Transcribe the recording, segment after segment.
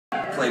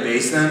play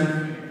bass then?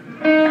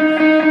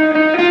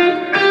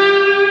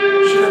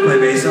 Should I play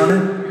bass on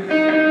it?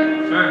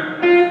 Sure.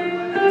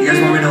 You guys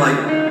want me to like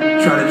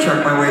try to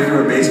chuck my way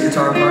through a bass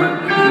guitar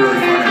part? It'd be really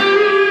funny.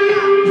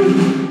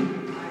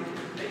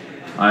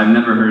 I've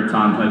never heard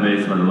Tom play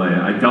bass, by the way.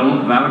 I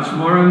don't vouch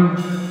for him.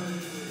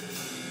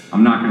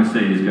 I'm not gonna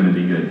say he's gonna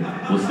be good.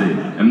 We'll see.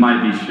 It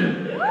might be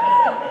shit.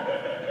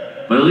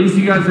 But at least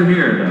you guys are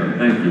here, though.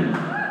 Thank you.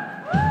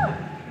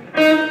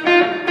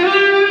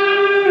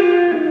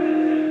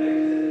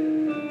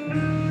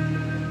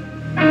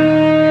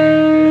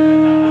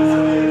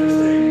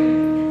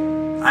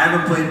 I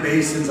haven't played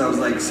bass since I was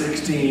like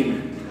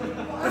 16.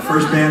 The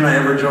first band I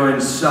ever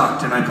joined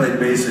sucked and I played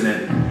bass in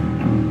it.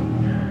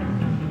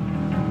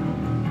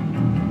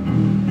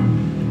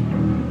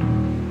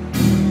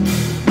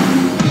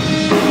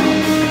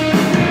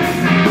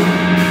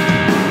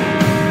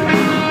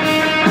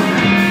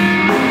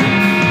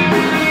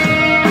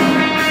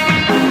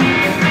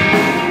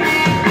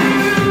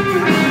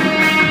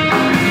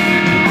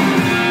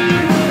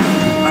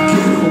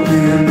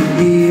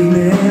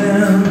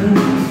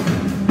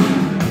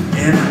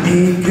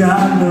 Ain't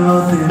got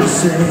nothing to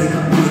say.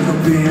 Wake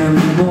up in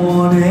the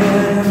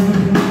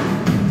morning,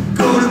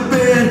 go to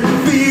bed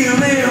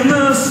feeling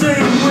the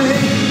same way.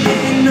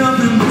 Ain't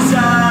nothing but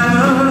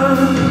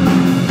tired.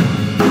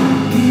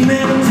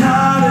 Never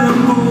tired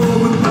and bored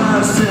with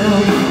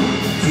myself.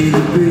 Hey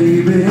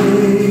baby,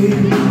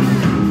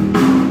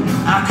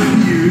 I could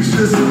use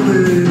just a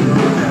little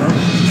help.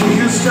 You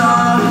can't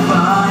start a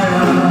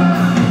fire.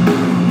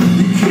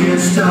 You can't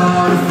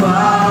start a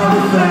fire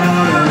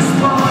without a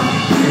spark.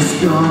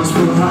 Guns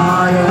for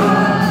higher,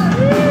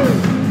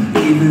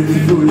 even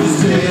if we're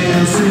just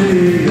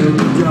dancing in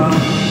the dark.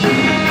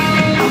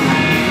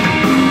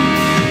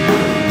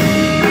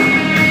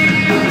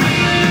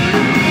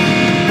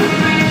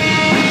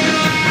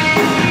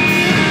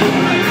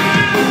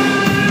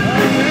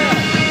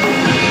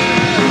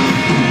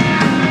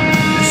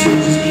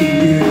 Should just keep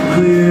getting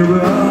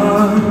clearer.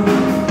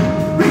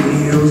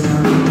 Radio's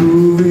not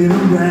moving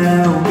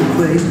around the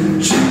place.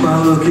 Check my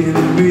look in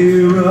the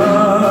mirror.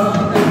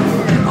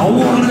 I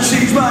wanna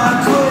change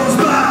my clothes,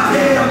 my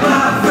hair,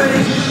 my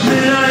face.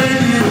 Man, I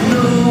ain't getting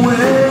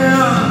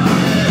nowhere.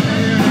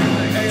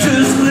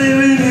 Just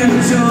living in a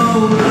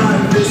tone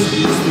like this.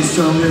 Must be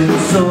something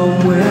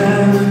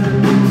somewhere.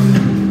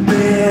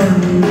 Man,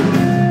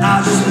 I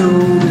just know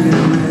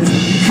there is.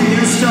 You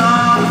can't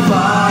start a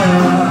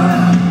fire.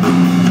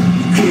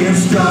 You can't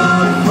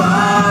start a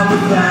fire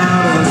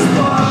without a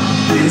spark.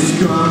 This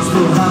gun's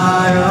for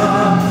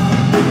hire.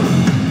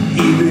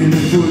 Even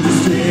if we're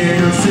just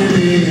dancing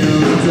in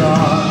the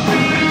dark.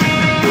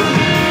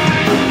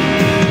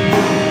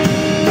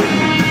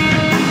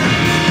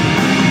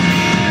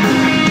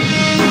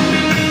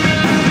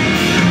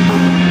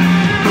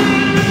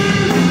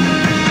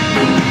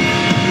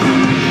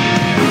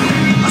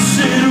 I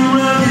sit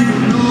around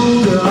getting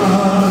older.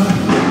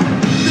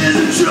 There's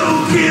a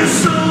joke here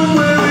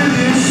somewhere and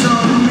it's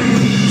on me.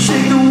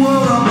 Shake the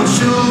world off my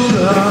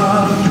shoulder.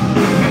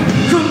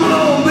 Come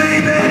on,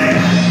 baby,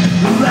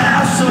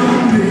 laughs on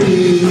me.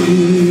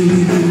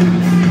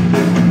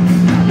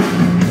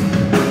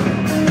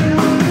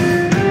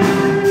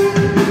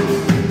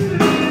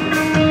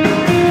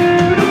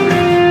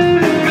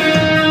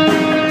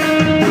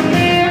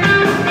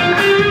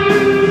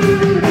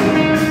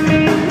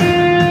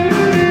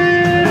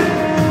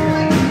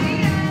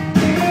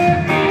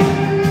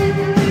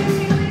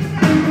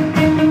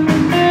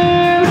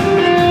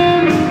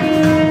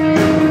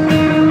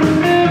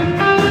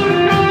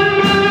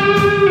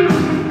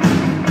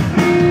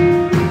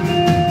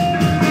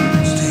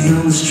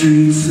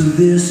 Streets of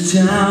this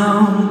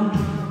town,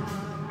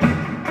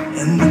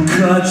 and they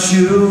cut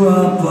you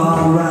up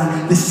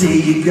alright. They say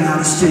you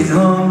gotta stay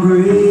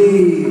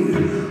hungry.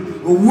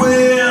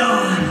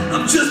 Well,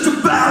 I'm just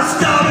about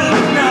starting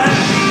the night.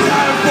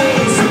 Time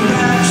for some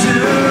action.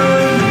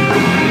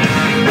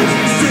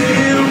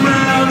 Staying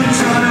around and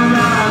trying to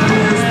ride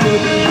this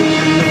book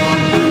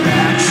on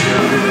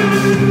action.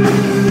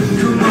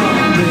 Come on,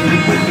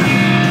 baby,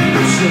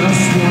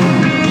 just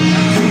one.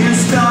 Can't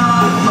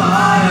start a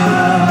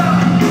fire.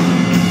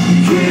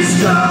 Can't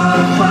start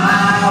a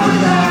fire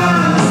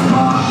without a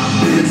spark.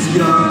 This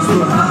gun's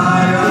for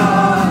hire.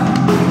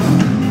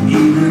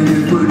 Even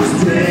if we're just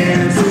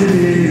dancing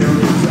in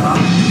the dark.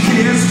 You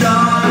can't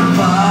start a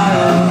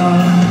fire.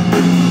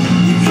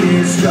 You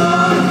can't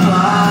start a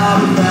fire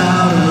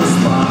without a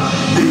spark.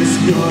 This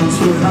gun's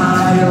for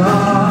hire.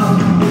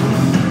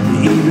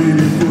 Even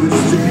if we're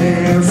just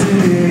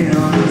dancing in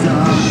the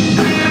dark.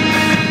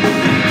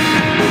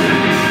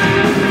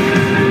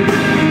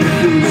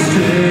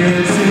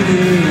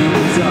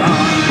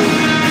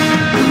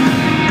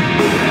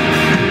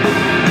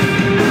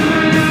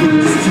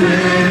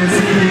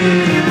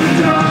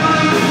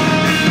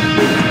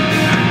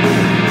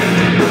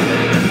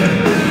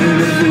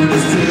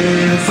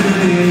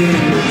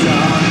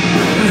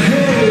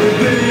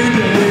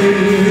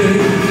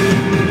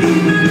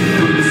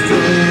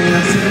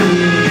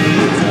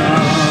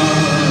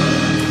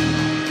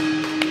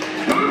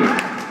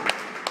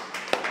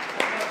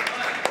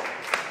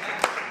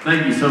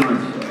 Thank you so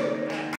much.